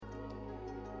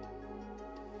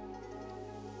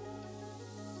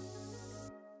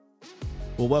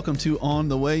Well, welcome to On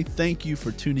the Way. Thank you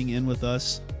for tuning in with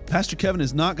us. Pastor Kevin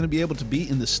is not going to be able to be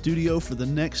in the studio for the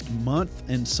next month,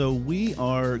 and so we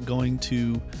are going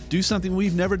to do something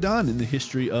we've never done in the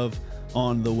history of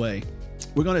On the Way.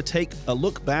 We're going to take a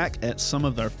look back at some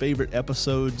of our favorite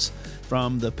episodes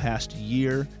from the past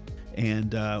year,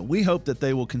 and we hope that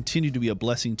they will continue to be a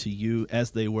blessing to you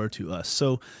as they were to us.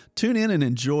 So tune in and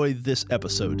enjoy this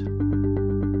episode.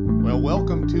 Well,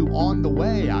 welcome to On the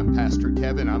Way. I'm Pastor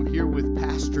Kevin. I'm here with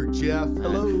Pastor Jeff.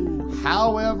 Hello.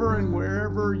 However and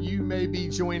wherever you may be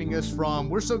joining us from,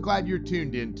 we're so glad you're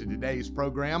tuned in to today's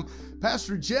program.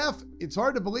 Pastor Jeff, it's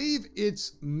hard to believe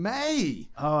it's May.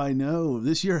 Oh, I know.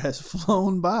 This year has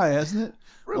flown by, hasn't it?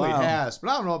 Really has, but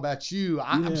I don't know about you.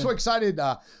 I'm so excited.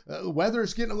 The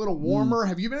weather's getting a little warmer.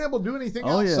 Have you been able to do anything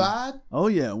outside? Oh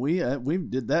yeah, we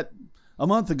did that a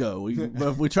month ago.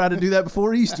 We tried to do that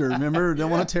before Easter. Remember,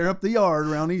 don't want to tear up the yard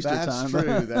around Easter time. That's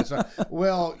true. That's right.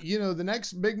 Well, you know, the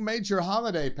next big major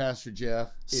holiday, Pastor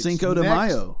Jeff, Cinco de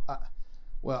Mayo.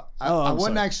 I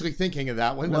wasn't actually thinking of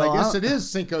that one, but I guess it is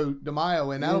Cinco de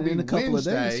Mayo, and that'll be in a couple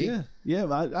Wednesday. Of days. Yeah.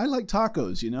 I like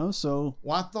tacos, you know. So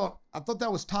I thought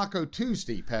that was Taco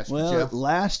Tuesday, Pastor Jeff. Well,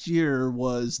 last year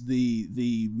was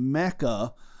the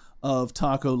Mecca of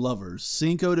taco lovers.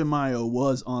 Cinco de Mayo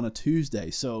was on a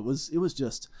Tuesday, so it was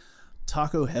just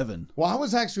taco heaven. Well, I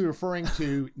was actually referring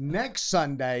to next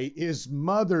Sunday is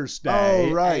Mother's Day.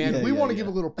 Oh, right. And we want to give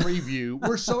a little preview.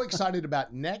 We're so excited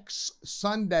about next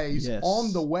Sunday's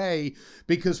On the Way,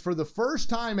 because for the first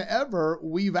time ever,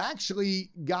 we've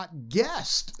actually got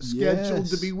guests scheduled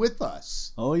to be with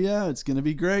us. Oh, yeah. It's going to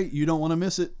be great. You don't want to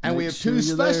miss it. And we have two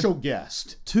special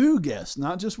guests. Two guests,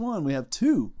 not just one. We have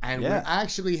two. And we're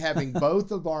actually having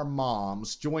both of our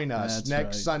moms join us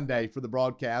next Sunday for the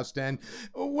broadcast. And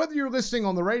whether you're listening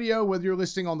on the radio, whether you're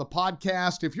listening on the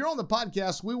podcast, if you're on the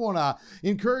podcast, we want to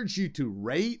encourage you to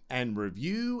rate and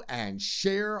review and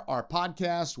share our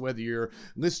podcast, whether you're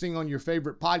listening on your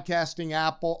favorite podcasting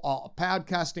app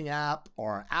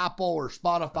or Apple or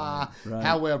Spotify. Right.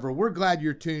 However, we're glad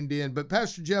you're tuned in. But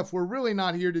Pastor Jeff, we're really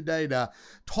not here today to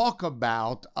talk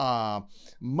about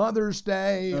Mother's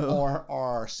Day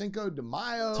or Cinco de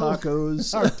Mayo.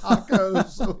 Tacos. Or tacos.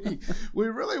 So we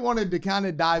really wanted to kind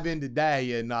of dive in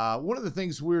today. And one of the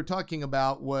things we were talking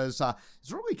about was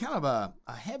it's really kind of a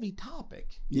heavy topic.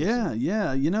 Yeah.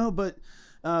 You know, but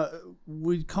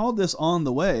we called this On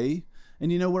the Way.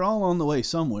 And, you know, we're all on the way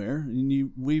somewhere.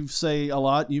 And we say a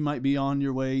lot, you might be on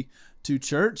your way to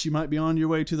church, you might be on your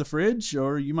way to the fridge,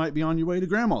 or you might be on your way to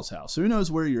grandma's house. Who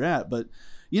knows where you're at? But,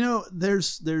 you know,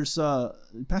 there's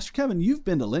Pastor Kevin, you've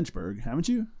been to Lynchburg, haven't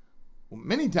you?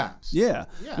 Many times. Yeah.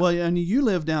 Well, and you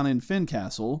live down in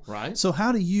Fincastle. Right. So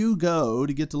how do you go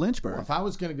to get to Lynchburg? Well, if I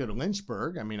was going to go to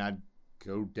Lynchburg, I mean, I'd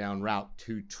go down Route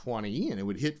 220 and it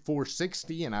would hit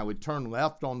 460 and I would turn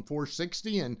left on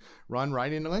 460 and run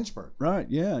right into Lynchburg. Right.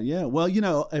 Yeah. Well, you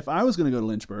know, if I was going to go to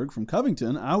Lynchburg from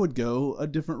Covington, I would go a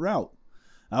different route.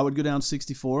 I would go down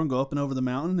 64 and go up and over the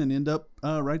mountain and end up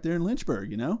right there in Lynchburg,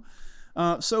 you know?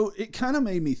 So it kind of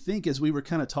made me think, as we were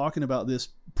kind of talking about this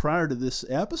prior to this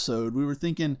episode, we were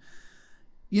thinking,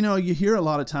 you know, you hear a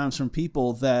lot of times from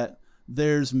people that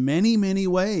there's many, many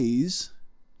ways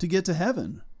to get to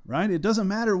heaven, right? It doesn't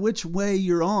matter which way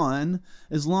you're on,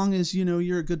 as long as, you know,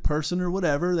 you're a good person or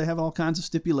whatever. They have all kinds of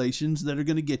stipulations that are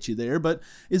going to get you there. But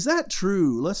is that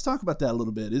true? Let's talk about that a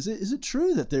little bit. Is it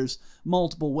true that there's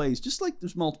multiple ways, just like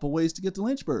there's multiple ways to get to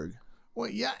Lynchburg? Well,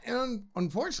 yeah, and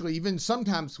unfortunately, even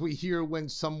sometimes we hear when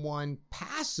someone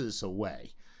passes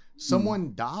away,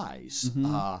 someone dies,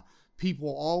 people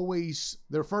always,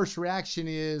 their first reaction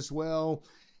is, well,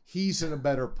 he's in a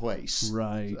better place.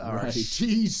 Right.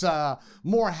 She's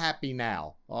more happy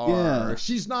now. Or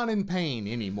she's not in pain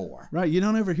anymore. Right. You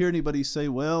don't ever hear anybody say,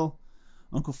 well,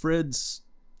 Uncle Fred's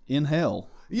in hell.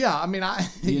 Yeah. I mean,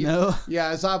 Yeah,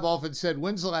 as I've often said,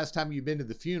 when's the last time you've been to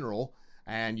the funeral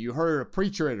and you heard a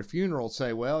preacher at a funeral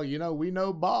say, well, you know, we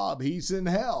know Bob, he's in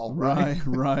hell.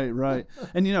 Right.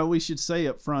 And, you know, we should say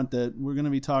up front that we're going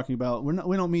to be talking about,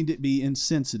 we don't mean to be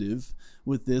insensitive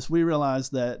with this. We realize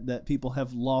that people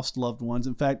have lost loved ones.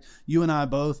 In fact, you and I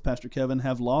both, Pastor Kevin,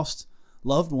 have lost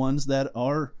loved ones that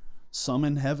are some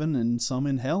in heaven and some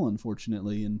in hell,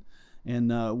 unfortunately. And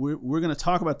we're going to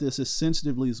talk about this as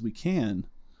sensitively as we can.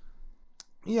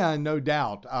 Yeah, no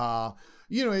doubt.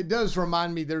 It does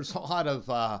remind me, there's a lot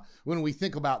of, when we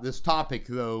think about this topic,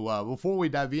 though, before we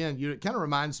dive in, it kind of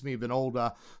reminds me of an old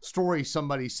story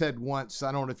somebody said once.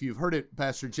 I don't know if you've heard it,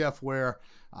 Pastor Jeff, where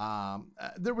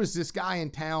there was this guy in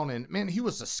town, and man, he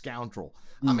was a scoundrel.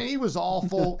 I mean, he was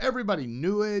awful. Everybody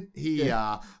knew it. He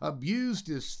abused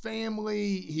his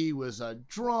family. He was a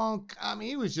drunk. I mean,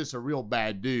 he was just a real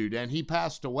bad dude, and he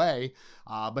passed away.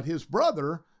 But his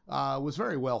brother was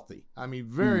very wealthy. I mean,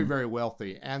 very, very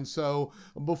wealthy. And so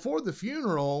before the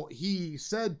funeral, he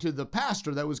said to the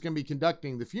pastor that was going to be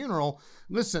conducting the funeral,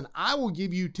 listen, I will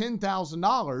give you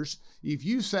 $10,000 if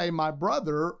you say my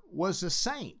brother was a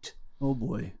saint. Oh,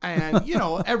 boy. And,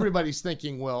 everybody's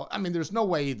thinking, well, I mean, there's no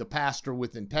way the pastor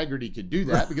with integrity could do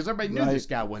that because everybody knew this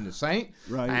guy wasn't a saint.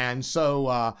 Right. And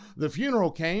so the funeral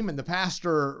came, and the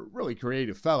pastor, really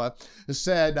creative fella,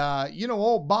 said,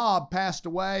 old Bob passed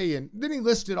away. And then he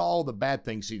listed all the bad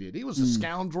things he did. He was a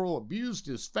scoundrel, abused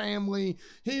his family.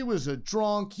 He was a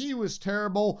drunk. He was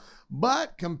terrible.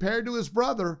 But compared to his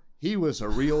brother, he was a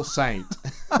real saint.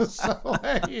 So,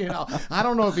 I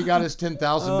don't know if he got his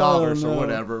 $10,000 or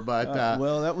whatever, but...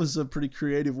 well, that was a pretty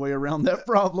creative way around that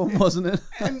problem, wasn't it?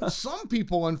 And some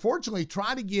people, unfortunately,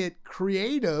 try to get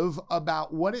creative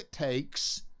about what it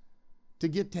takes to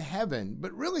get to heaven.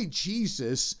 But really,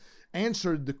 Jesus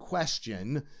answered the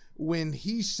question when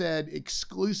he said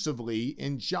exclusively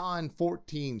in John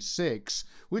 14:6,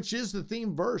 which is the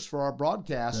theme verse for our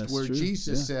broadcast, That's where true.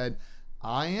 Jesus said,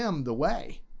 I am the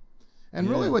way. And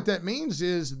really what that means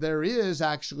is there is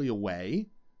actually a way.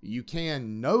 You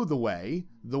can know the way.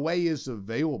 The way is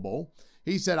available.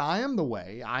 He said, I am the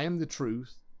way, I am the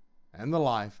truth and the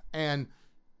life. And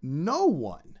no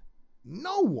one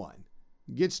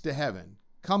gets to heaven,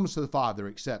 comes to the Father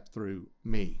except through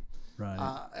me.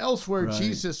 Right. Elsewhere,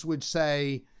 Jesus would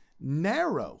say,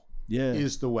 narrow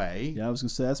is the way. Yeah, I was going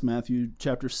to say that's Matthew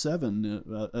chapter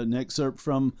 7, an excerpt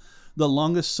from the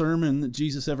longest sermon that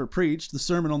Jesus ever preached, the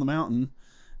Sermon on the Mountain,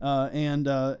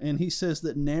 and he says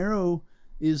that narrow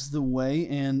is the way,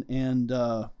 and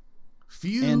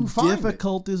few and find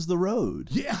difficult is the road.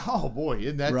 Yeah. Oh boy,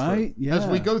 isn't that right? true? Yeah. As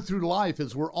we go through life,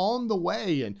 as we're on the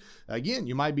way, and again,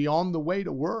 you might be on the way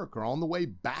to work or on the way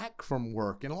back from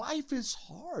work, and life is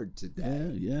hard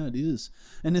today. Yeah, it is,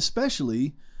 and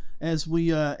especially as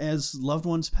we as loved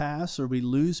ones pass or we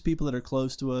lose people that are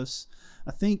close to us,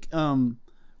 I think.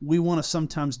 We want to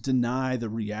sometimes deny the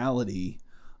reality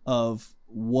of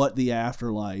what the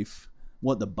afterlife,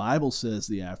 what the Bible says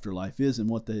the afterlife is, and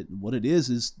what it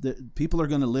is that people are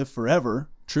going to live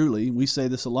forever. Truly, we say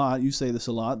this a lot. You say this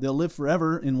a lot. They'll live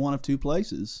forever in one of two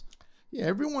places. Yeah,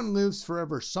 everyone lives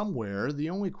forever somewhere. The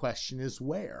only question is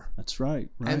where. That's right.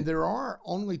 And there are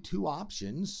only two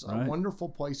options: a wonderful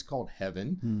place called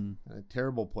heaven, and a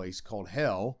terrible place called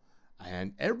hell.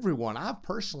 And I've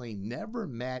personally never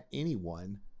met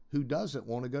anyone who doesn't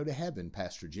want to go to heaven,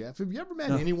 Pastor Jeff. Have you ever met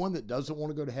anyone that doesn't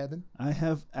want to go to heaven? I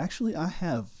have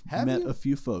met a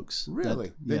few folks.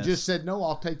 Really? They just said, no,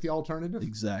 I'll take the alternative?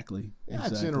 Exactly. Yeah,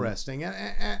 it's interesting.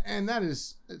 And that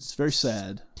is... It's very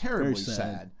sad. Terribly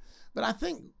sad. But I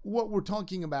think what we're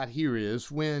talking about here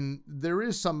is when there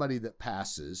is somebody that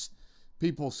passes,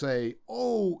 people say,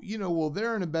 oh, well,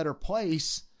 they're in a better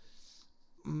place.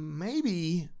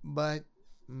 Maybe, but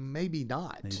maybe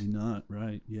not. Maybe not,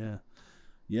 right. Yeah.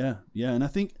 And I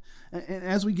think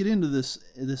as we get into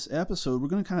this episode, we're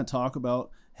going to kind of talk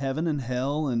about heaven and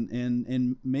hell,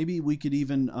 and maybe we could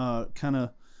even kind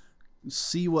of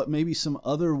see what maybe some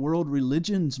other world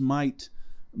religions might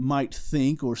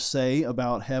think or say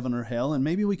about heaven or hell, and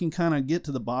maybe we can kind of get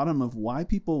to the bottom of why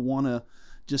people want to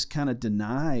just kind of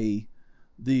deny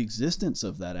the existence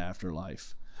of that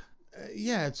afterlife.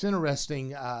 Yeah, it's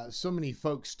interesting. So many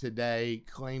folks today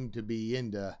claim to be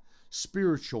into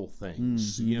spiritual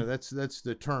things. Mm-hmm. That's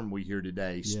the term we hear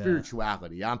today,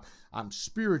 spirituality. I'm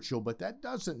spiritual, but that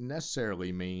doesn't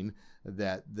necessarily mean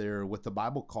that they're what the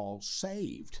Bible calls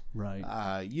saved. Right.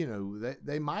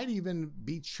 They might even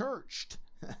be churched.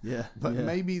 Yeah. But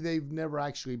maybe they've never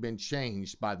actually been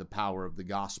changed by the power of the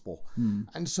gospel.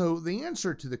 And so the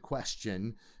answer to the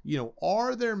question,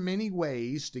 are there many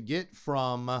ways to get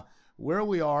from where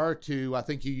we are to, I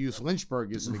think you used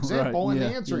Lynchburg as an example, and the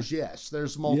answer is yes,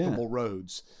 there's multiple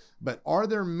roads. But are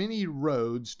there many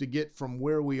roads to get from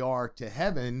where we are to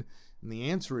heaven? And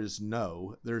the answer is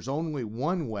no. There's only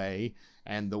one way,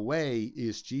 and the way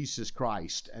is Jesus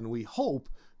Christ. And we hope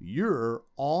you're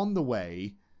on the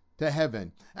way to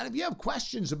heaven. And if you have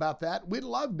questions about that, we'd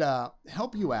love to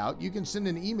help you out. You can send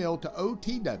an email to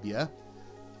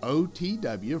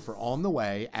OTW for On the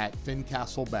Way at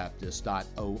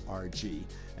fincastlebaptist.org.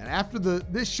 And after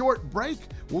this short break,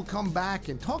 we'll come back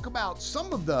and talk about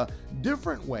some of the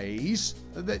different ways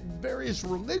that various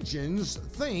religions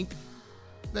think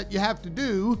that you have to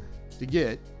do to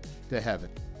get to heaven.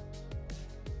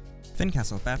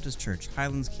 Fincastle Baptist Church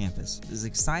Highlands Campus is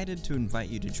excited to invite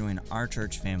you to join our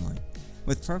church family.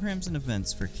 With programs and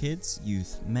events for kids,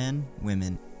 youth, men,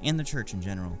 women, and the church in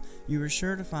general, you are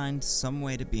sure to find some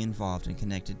way to be involved and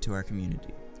connected to our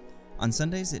community. On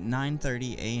Sundays at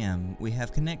 9:30 a.m., we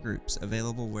have connect groups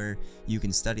available where you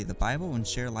can study the Bible and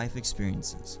share life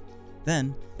experiences.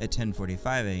 Then, at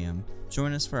 10:45 a.m.,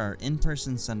 join us for our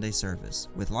in-person Sunday service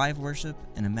with live worship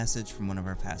and a message from one of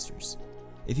our pastors.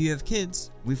 If you have kids,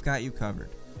 we've got you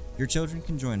covered. Your children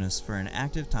can join us for an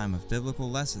active time of biblical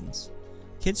lessons.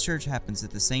 Kids Church happens at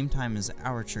the same time as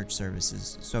our church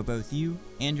services, so both you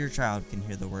and your child can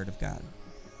hear the Word of God.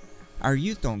 Our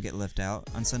youth don't get left out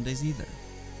on Sundays either.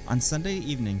 On Sunday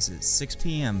evenings at 6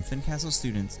 p.m., Fincastle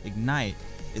Students Ignite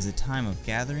is a time of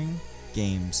gathering,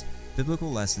 games,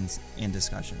 biblical lessons, and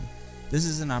discussion. This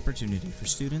is an opportunity for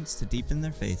students to deepen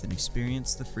their faith and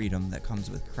experience the freedom that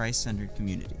comes with Christ-centered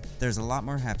community. There's a lot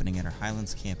more happening at our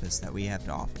Highlands campus that we have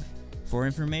to offer. For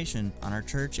information on our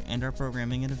church and our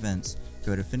programming and events,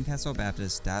 go to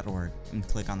fincastlebaptist.org and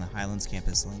click on the Highlands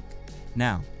campus link.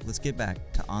 Now, let's get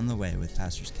back to On the Way with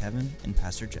Pastors Kevin and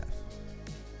Pastor Jeff.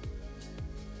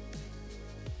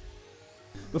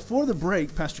 Before the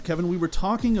break, Pastor Kevin, we were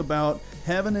talking about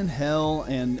heaven and hell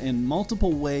and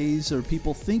multiple ways, or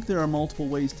people think there are multiple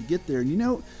ways to get there. And you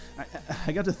know,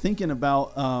 I got to thinking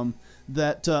about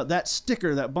that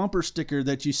sticker, that bumper sticker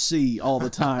that you see all the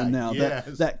time now.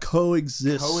 Yes. that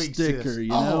coexist sticker. You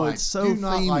know, it's so famous.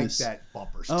 I do not like that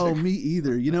bumper sticker. Oh, me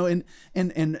either. You know, and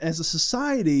as a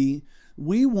society,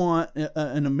 we want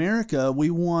in America,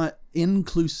 we want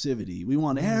inclusivity. We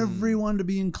want everyone to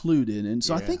be included. And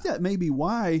so I think that may be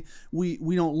why we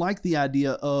don't like the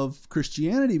idea of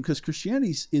Christianity, because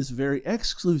Christianity is very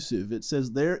exclusive. It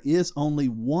says there is only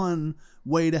one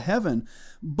way to heaven.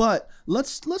 But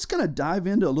let's kind of dive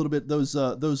into a little bit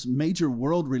those major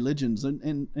world religions,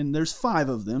 and there's 5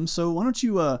 of them. So why don't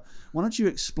you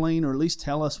explain, or at least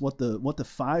tell us what the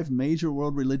 5 major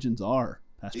world religions are,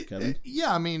 Pastor Kevin?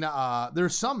 Yeah, I mean,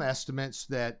 there's some estimates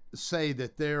that say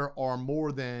that there are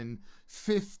more than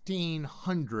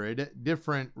 1,500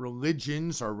 different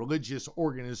religions or religious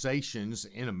organizations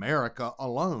in America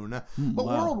alone. But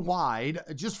worldwide,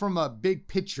 just from a big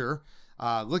picture,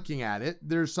 looking at it,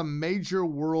 there's some major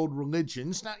world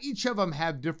religions. Now, each of them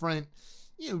have different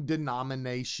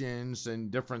denominations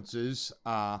and differences.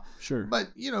 Sure. But,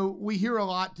 we hear a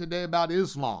lot today about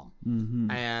Islam.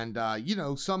 And,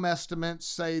 some estimates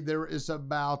say there is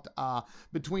about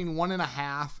between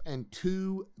 1.5 and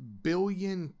 2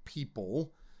 billion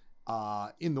people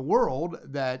in the world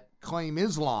that claim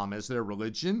Islam as their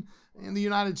religion. In the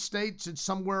United States, it's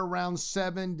somewhere around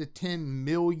 7 to 10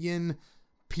 million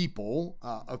people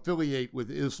affiliate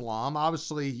with Islam.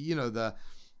 Obviously,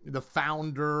 the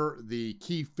founder, the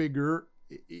key figure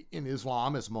in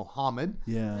Islam is Muhammad.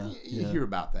 You hear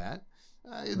about that.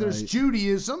 There's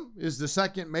Judaism is the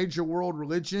second major world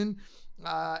religion.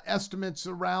 Estimates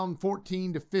around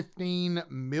 14 to 15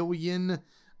 million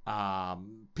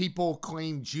people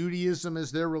claim Judaism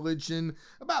as their religion.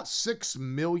 About 6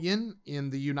 million in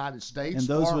the United States. And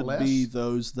those would be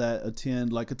those that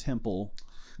attend like a temple.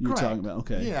 You're talking about,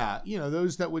 okay. Yeah,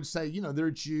 those that would say,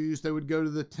 they're Jews, they would go to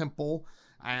the temple.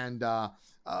 And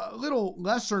little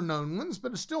lesser known ones,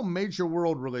 but it's still major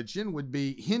world religion, would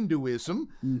be Hinduism.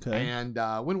 Okay. And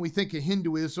when we think of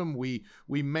Hinduism, we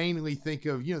mainly think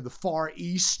of, the Far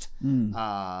East,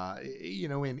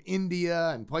 in India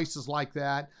and places like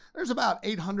that. There's about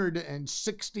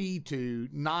 860 to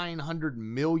 900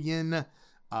 million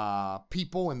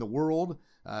people in the world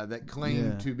that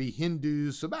claim to be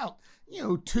Hindus. About,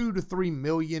 2 to 3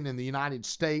 million in the United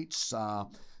States.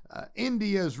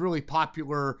 India is really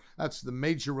popular. That's the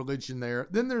major religion there.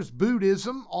 Then there's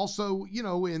Buddhism, also,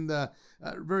 in the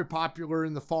very popular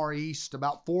in the Far East.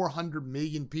 About 400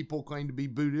 million people claim to be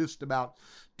Buddhist, about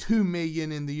 2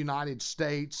 million in the United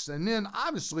States. And then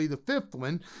obviously the 5th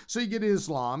one, so you get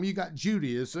Islam, you got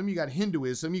Judaism, you got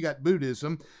Hinduism, you got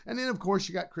Buddhism, and then of course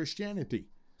you got Christianity.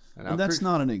 And that's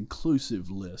not an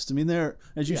inclusive list. I mean,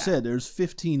 as you said, there's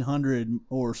 1,500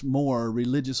 or more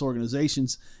religious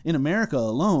organizations in America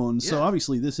alone. So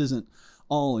obviously this isn't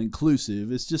all inclusive.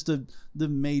 It's just the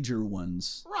major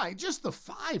ones. Right, just the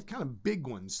 5 kind of big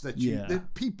ones that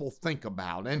that people think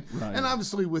about. And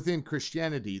obviously within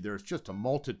Christianity, there's just a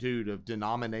multitude of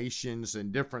denominations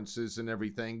and differences and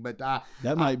everything. But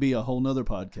that might be a whole nother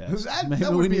podcast.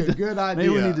 That would be a good idea.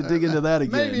 Maybe we need to dig into that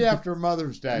again. Maybe after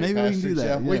Mother's Day, maybe Pastor we can do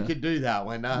that. Jeff, we could do that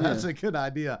one. That's a good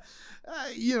idea.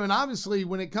 And obviously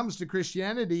when it comes to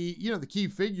Christianity, the key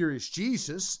figure is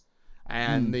Jesus.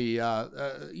 And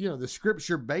the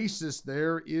scripture basis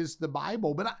there is the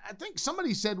Bible. But I think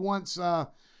somebody said once,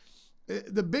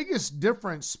 the biggest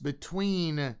difference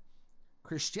between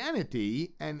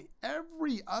Christianity and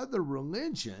every other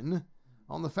religion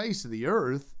on the face of the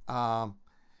earth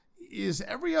is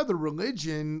every other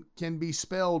religion can be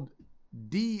spelled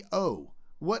D-O,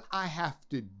 what I have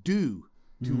to do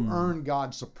to earn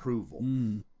God's approval,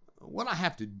 what I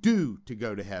have to do to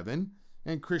go to heaven.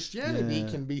 And Christianity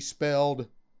can be spelled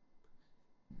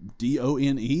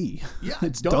D-O-N-E. Yeah,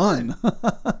 it's done.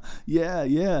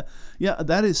 Yeah.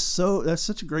 That's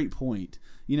such a great point.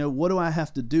 What do I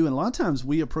have to do? And a lot of times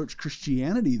we approach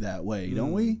Christianity that way,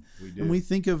 don't we? We do. And we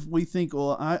think,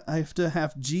 well, I have to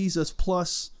have Jesus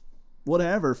plus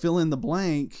whatever, fill in the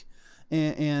blank,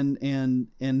 and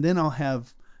then I'll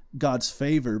have God's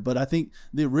favor. But I think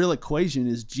the real equation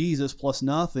is Jesus plus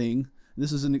nothing.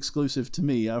 This is an exclusive to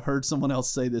me. I've heard someone else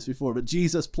say this before, but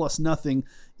Jesus plus nothing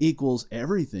equals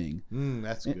everything.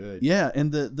 That's good.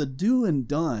 And the do and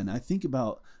done, I think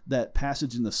about that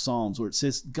passage in the Psalms where it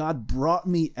says, God brought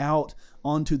me out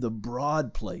onto the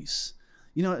broad place.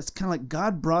 It's kind of like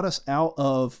God brought us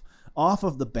off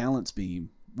of the balance beam.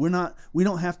 We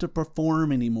don't have to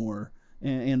perform anymore.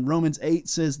 And Romans 8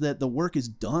 says that the work is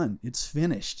done. It's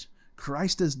finished.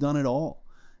 Christ has done it all.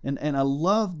 And I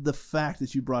love the fact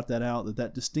that you brought that out,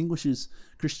 that distinguishes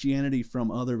Christianity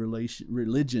from other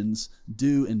religions,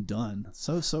 do and done.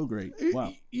 So great.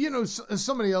 Wow.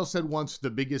 Somebody else said once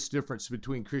the biggest difference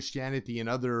between Christianity and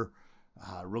other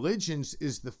religions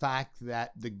is the fact that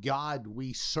the God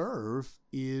we serve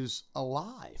is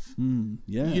alive.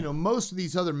 Most of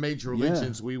these other major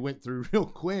religions we went through real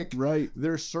quick. Right.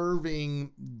 They're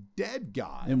serving dead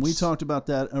gods. And we talked about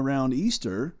that around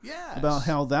Easter. Yes. About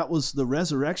how that was the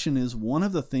resurrection is one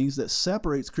of the things that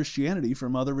separates Christianity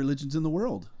from other religions in the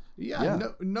world. Yeah.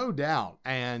 No doubt.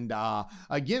 And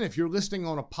again, if you're listening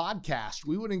on a podcast,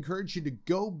 we would encourage you to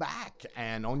go back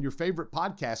and on your favorite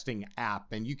podcasting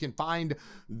app, and you can find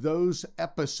those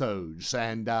episodes.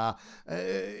 And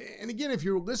again, if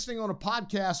you're listening on a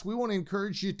podcast, we want to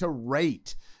encourage you to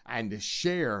rate and to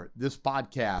share this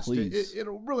podcast.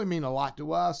 It'll really mean a lot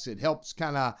to us. It helps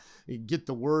kind of get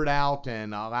the word out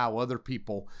and allow other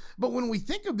people. But when we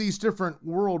think of these different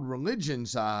world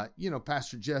religions,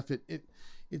 Pastor Jeff,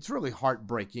 it's really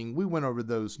heartbreaking. We went over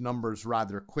those numbers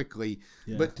rather quickly,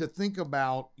 but to think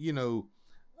about,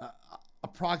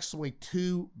 approximately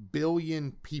 2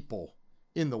 billion people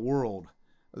in the world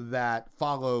that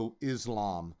follow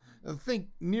Islam. I think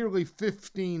nearly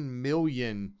 15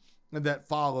 million that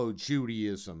follow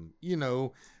Judaism,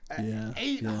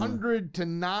 800 to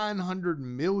 900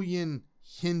 million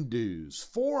Hindus,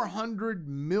 400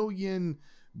 million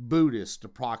Buddhists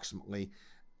approximately.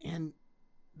 And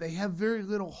they have very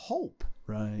little hope.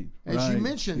 Right. As you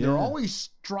mentioned, they're always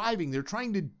striving. They're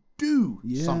trying to do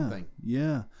something.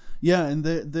 Yeah. And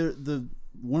the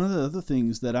one of the other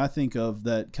things that I think of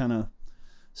that kind of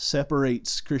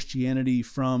separates Christianity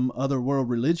from other world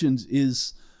religions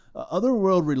is other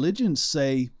world religions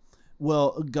say,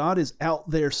 well, God is out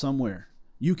there somewhere.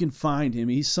 You can find him.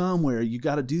 He's somewhere. You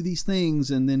got to do these things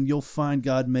and then you'll find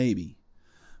God maybe.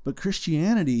 But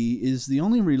Christianity is the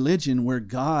only religion where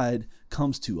God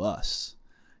comes to us,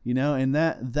 and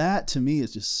that to me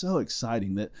is just so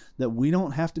exciting that we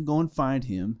don't have to go and find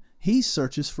him. He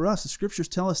searches for us. The scriptures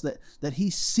tell us that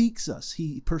he seeks us.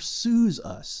 He pursues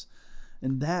us.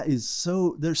 And there's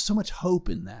so much hope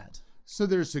in that. So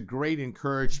there's a great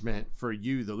encouragement for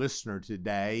you, the listener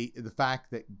today, the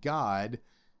fact that God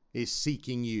is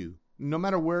seeking you, no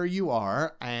matter where you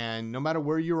are and no matter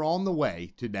where you're on the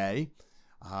way today.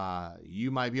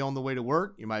 You might be on the way to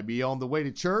work. You might be on the way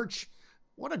to church.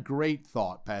 What a great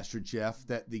thought, Pastor Jeff,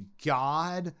 that the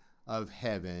God of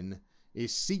heaven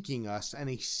is seeking us, and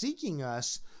he's seeking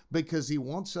us because he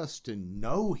wants us to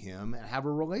know him and have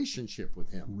a relationship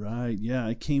with him. Right. Yeah.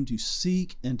 I came to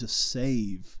seek and to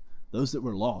save those that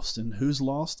were lost. And who's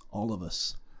lost? All of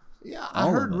us. Yeah.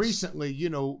 I heard recently,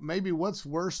 maybe what's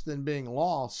worse than being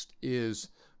lost is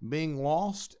being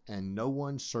lost and no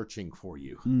one searching for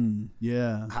you.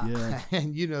 Yeah.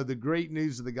 And the great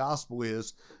news of the gospel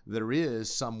is there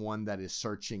is someone that is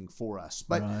searching for us.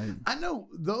 But I know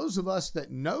those of us that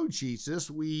know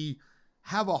Jesus, we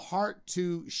have a heart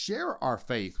to share our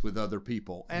faith with other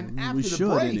people. And after we the should,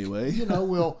 break, anyway.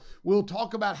 we'll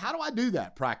talk about how do I do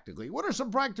that practically? What are some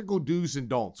practical do's and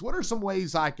don'ts? What are some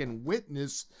ways I can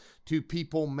witness to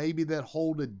people maybe that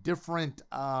hold a different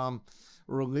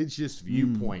religious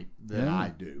viewpoint than I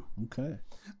do? Okay.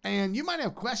 And you might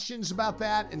have questions about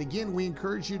that. And again, we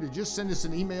encourage you to just send us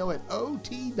an email at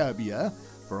OTW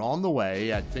for On the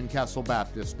Way at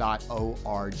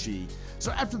fincastlebaptist.org.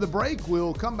 So after the break,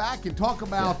 we'll come back and talk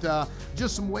about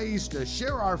just some ways to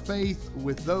share our faith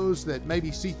with those that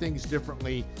maybe see things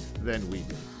differently than we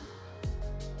do.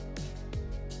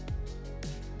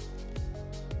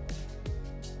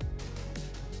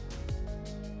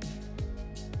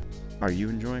 Are you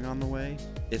enjoying On the Way?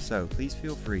 If so, please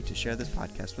feel free to share this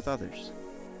podcast with others.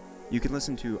 You can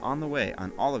listen to On the Way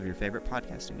on all of your favorite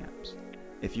podcasting apps.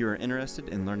 If you are interested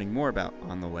in learning more about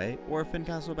On the Way or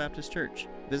Fincastle Baptist Church,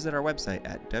 visit our website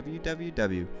at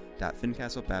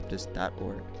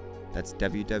www.fincastlebaptist.org. That's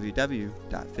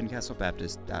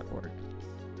www.fincastlebaptist.org.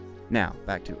 Now,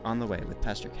 back to On the Way with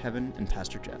Pastor Kevin and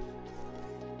Pastor Jeff.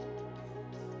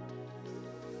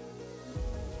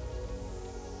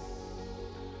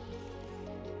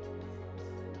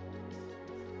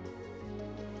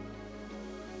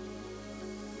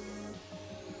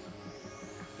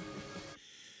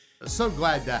 So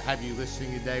glad to have you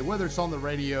listening today, whether it's on the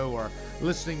radio or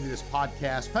listening to this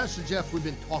podcast. Pastor Jeff, we've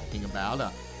been talking about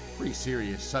a pretty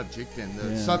serious subject, and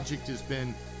the subject has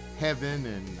been heaven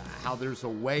and how there's a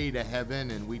way to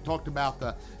heaven. And we talked about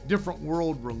the different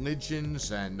world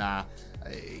religions and, but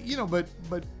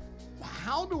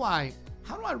how do I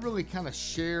really kind of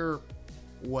share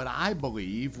what I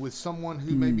believe with someone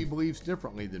who maybe believes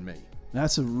differently than me?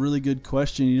 That's a really good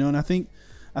question, and I think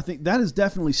that is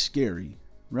definitely scary.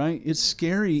 Right? It's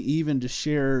scary even to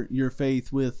share your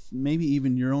faith with maybe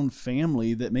even your own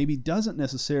family that maybe doesn't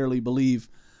necessarily believe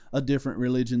a different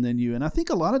religion than you. And I think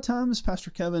a lot of times, Pastor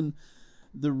Kevin,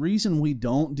 the reason we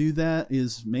don't do that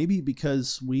is maybe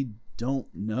because we don't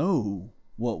know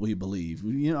what we believe.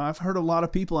 I've heard a lot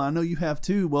of people, I know you have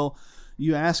too, well,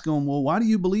 you ask them, well, why do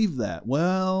you believe that?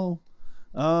 Well,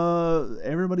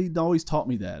 everybody always taught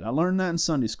me that. I learned that in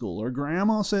Sunday school, or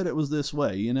grandma said it was this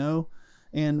way,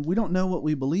 and we don't know what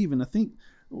we believe. And I think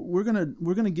we're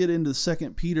gonna get into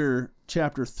 2 Peter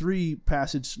chapter 3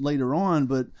 passage later on,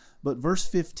 but verse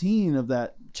 15 of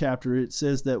that chapter, it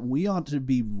says that we ought to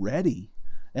be ready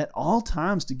at all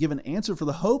times to give an answer for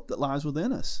the hope that lies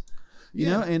within us.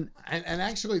 And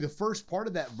actually the first part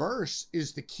of that verse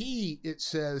is the key. It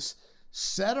says,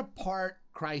 set apart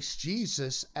Christ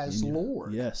Jesus as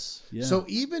Lord. Yes. Yeah. So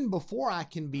even before I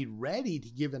can be ready to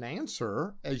give an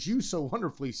answer, as you so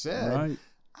wonderfully said, right,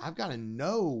 I've got to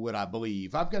know what I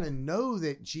believe. I've got to know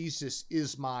that Jesus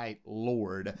is my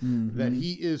Lord, that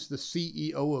he is the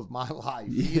CEO of my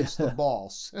life. He is the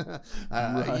boss.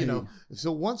 Right.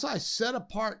 So once I set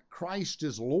apart Christ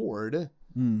as Lord,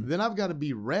 then I've got to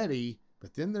be ready.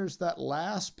 But then there's that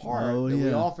last part that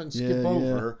we often skip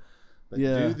over. But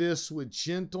do this with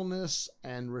gentleness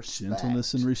and respect.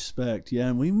 Gentleness and respect. Yeah,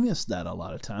 and we miss that a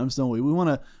lot of times, don't we? We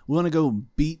want to go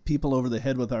beat people over the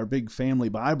head with our big family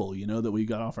Bible, that we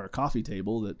got off our coffee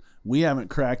table that we haven't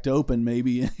cracked open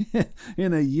maybe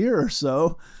in a year or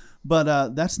so.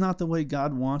 But that's not the way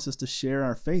God wants us to share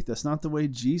our faith. That's not the way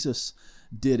Jesus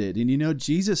did it. And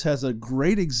Jesus has a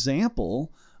great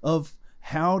example of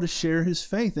how to share his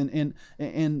faith, and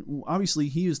obviously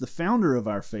he is the founder of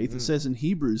our faith. It says in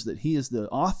Hebrews that he is the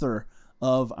author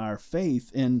of our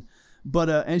faith. But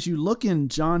as you look in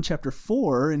John chapter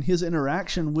 4, in his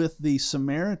interaction with the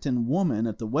Samaritan woman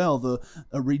at the well,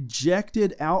 a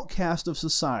rejected outcast of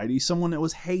society, someone that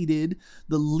was hated,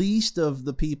 the least of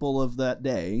the people of that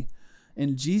day,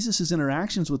 and Jesus'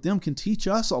 interactions with them can teach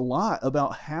us a lot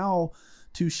about how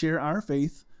to share our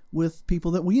faith with people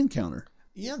that we encounter.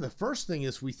 Yeah, the first thing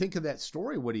is we think of that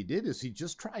story. What he did is he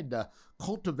just tried to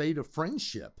cultivate a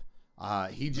friendship.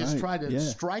 He just tried to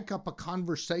strike up a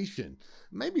conversation.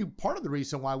 Maybe part of the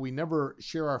reason why we never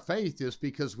share our faith is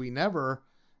because we never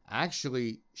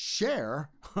actually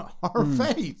share our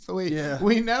faith.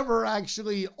 We never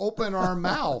actually open our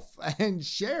mouth and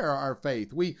share our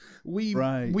faith. We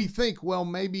think, well,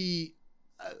 maybe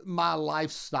my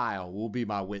lifestyle will be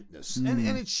my witness,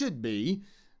 and it should be.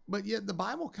 But yet the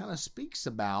Bible kind of speaks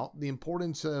about the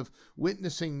importance of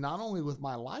witnessing not only with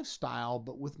my lifestyle,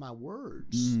 but with my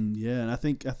words. And I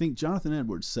think Jonathan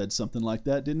Edwards said something like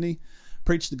that, didn't he?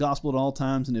 Preach the gospel at all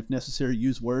times, and if necessary,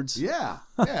 use words. Yeah.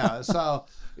 So,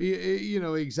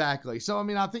 exactly. So,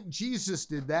 I think Jesus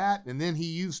did that, and then he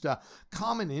used a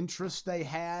common interest they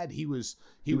had. He was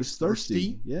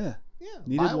thirsty. Yeah.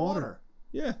 Needed water.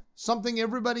 Yeah. Something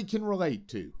everybody can relate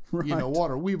to. Right. You know,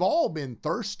 water. We've all been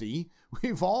thirsty.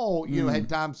 We've all, had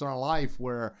times in our life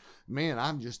where, man,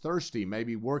 I'm just thirsty.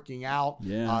 Maybe working out,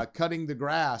 cutting the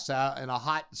grass out in a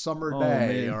hot summer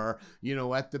day, or,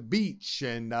 at the beach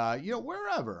and,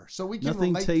 wherever. So we can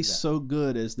Nothing relate tastes to that. so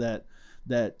good as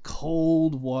that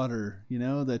cold water,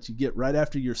 that you get right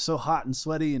after you're so hot and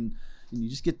sweaty, and you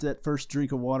just get that first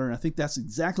drink of water. And I think that's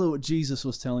exactly what Jesus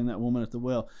was telling that woman at the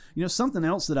well. Something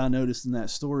else that I noticed in that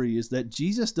story is that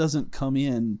Jesus doesn't come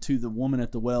in to the woman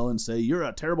at the well and say, "You're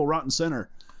a terrible, rotten sinner."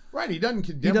 Right. He doesn't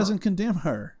condemn her. He doesn't condemn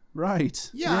her. Right.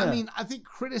 Yeah, I mean, I think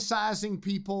criticizing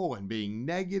people and being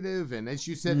negative, and as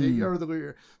you said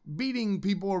earlier, beating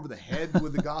people over the head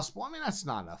with the gospel, I mean, that's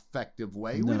not an effective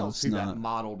way. No, we don't see not. that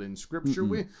modeled in Scripture.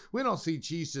 We don't see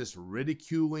Jesus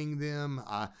ridiculing them.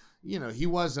 He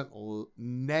wasn't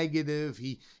negative.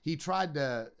 He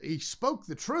spoke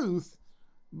the truth,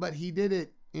 but he did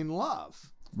it in love.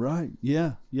 Right.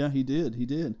 Yeah, he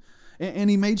did. And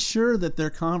he made sure that their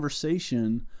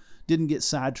conversation didn't get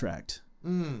sidetracked.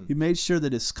 He made sure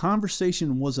that his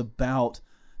conversation was about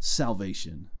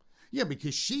salvation. Yeah,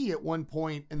 because she, at one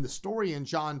point in the story in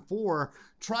John 4,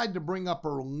 tried to bring up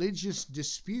a religious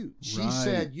dispute. She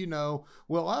said,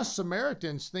 well, us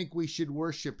Samaritans think we should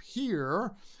worship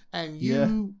here, and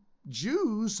you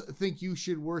Jews think you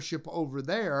should worship over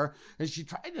there. And she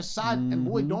tried to side, and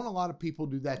boy, don't a lot of people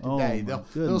do that today.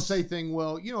 They'll say things,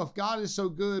 well, if God is so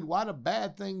good, why do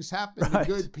bad things happen to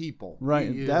good people?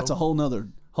 Right. That's a whole nother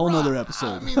episode.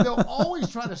 I mean, they'll always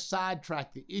try to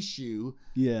sidetrack the issue.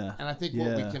 Yeah. And I think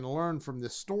what we can learn from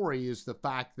this story is the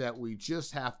fact that we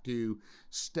just have to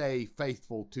stay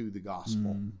faithful to the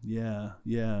gospel. Yeah,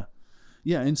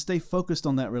 and stay focused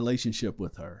on that relationship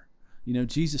with her.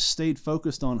 Jesus stayed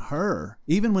focused on her.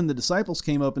 Even when the disciples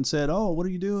came up and said, "Oh, what are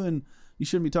you doing? You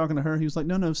shouldn't be talking to her." He was like,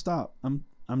 "No, stop.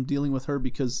 I'm dealing with her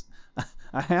because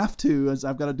I have to, as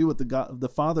I've got to do what the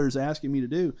Father is asking me to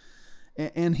do."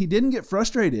 And he didn't get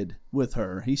frustrated with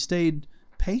her. He stayed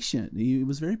patient. He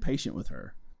was very patient with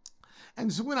her.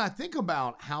 And so when I think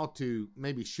about how to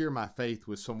maybe share my faith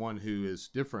with someone who is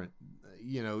different,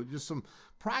 just some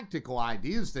practical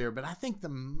ideas there. But I think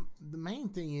the main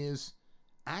thing is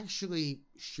actually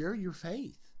share your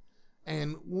faith.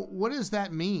 And what does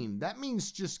that mean? That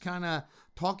means just kind of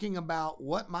talking about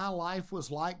what my life was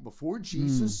like before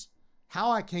Jesus,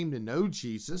 how I came to know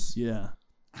Jesus. Yeah.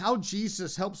 How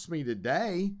Jesus helps me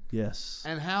today. Yes.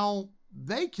 And how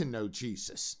they can know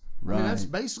Jesus. Right. I mean, that's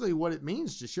basically what it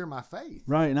means to share my faith.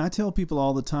 Right. And I tell people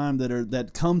all the time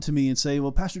that come to me and say,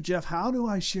 "Well, Pastor Jeff, how do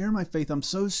I share my faith? I'm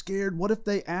so scared. What if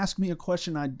they ask me a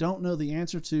question I don't know the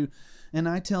answer to?" And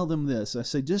I tell them this. I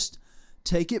say, just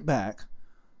take it back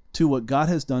to what God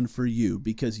has done for you,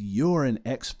 because you're an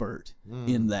expert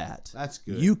in that. That's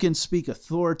good. You can speak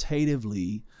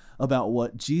authoritatively about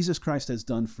what Jesus Christ has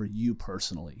done for you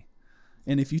personally.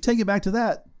 And if you take it back to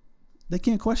that, they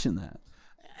can't question that.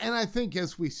 And I think,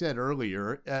 as we said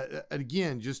earlier,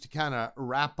 again, just to kind of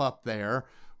wrap up there,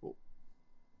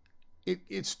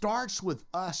 it starts with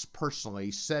us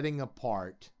personally setting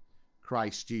apart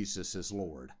Christ Jesus as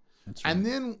Lord. That's right. And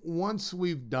then once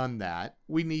we've done that,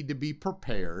 we need to be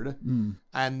prepared.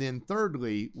 And then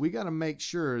thirdly, we got to make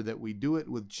sure that we do it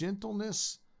with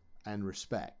gentleness and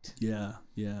respect. Yeah.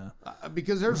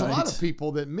 Because there's a lot of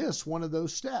people that miss one of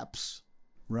those steps.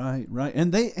 Right.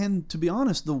 And to be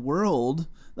honest, the world,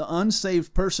 the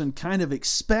unsaved person, kind of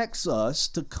expects us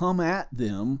to come at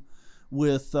them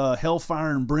with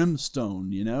hellfire and brimstone,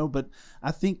 But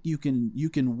I think you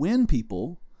can win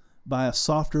people by a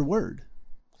softer word.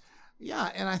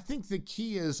 Yeah, and I think the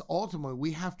key is ultimately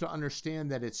we have to understand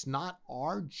that it's not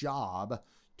our job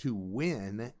to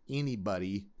win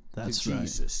anybody to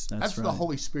Jesus. That's the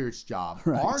Holy Spirit's job.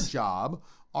 Right. Our job,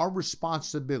 our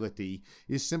responsibility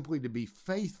is simply to be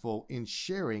faithful in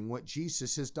sharing what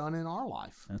Jesus has done in our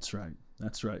life. That's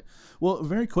right. Well,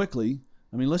 very quickly,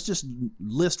 let's just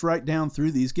list right down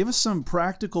through these. Give us some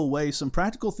practical ways, some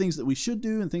practical things that we should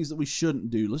do and things that we shouldn't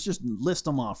do. Let's just list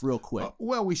them off real quick.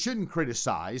 Well, we shouldn't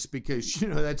criticize because,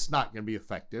 that's not going to be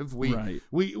effective.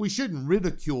 We shouldn't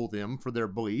ridicule them for their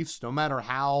beliefs, no matter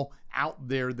how out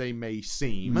there they may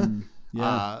seem.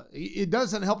 It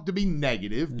doesn't help to be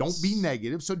negative. Don't be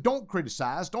negative. So don't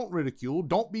criticize, don't ridicule,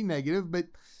 don't be negative,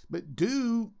 but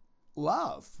do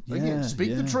love. Again,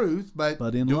 speak the truth, but do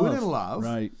it in love.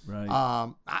 Right.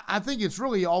 I think it's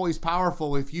really always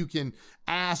powerful if you can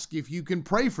ask if you can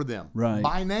pray for them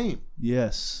by name.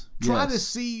 Yes. Try to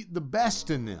see the best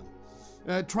in them.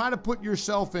 Try to put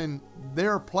yourself in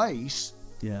their place.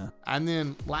 Yeah. And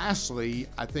then lastly,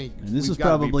 I think and this we've is got to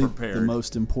probably be prepared. the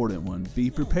most important one. Be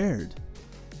prepared.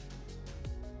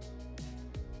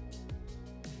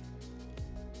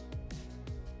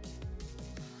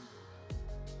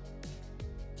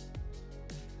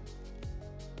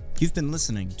 You've been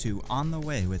listening to On the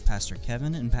Way with Pastor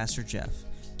Kevin and Pastor Jeff.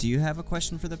 Do you have a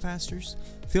question for the pastors?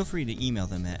 Feel free to email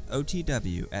them at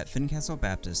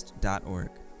otw@fincastlebaptist.org.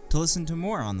 To listen to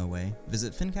more On the Way,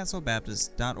 visit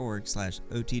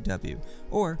fincastlebaptist.org/OTW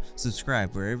or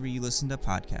subscribe wherever you listen to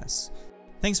podcasts.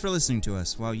 Thanks for listening to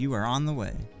us while you are on the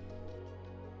way.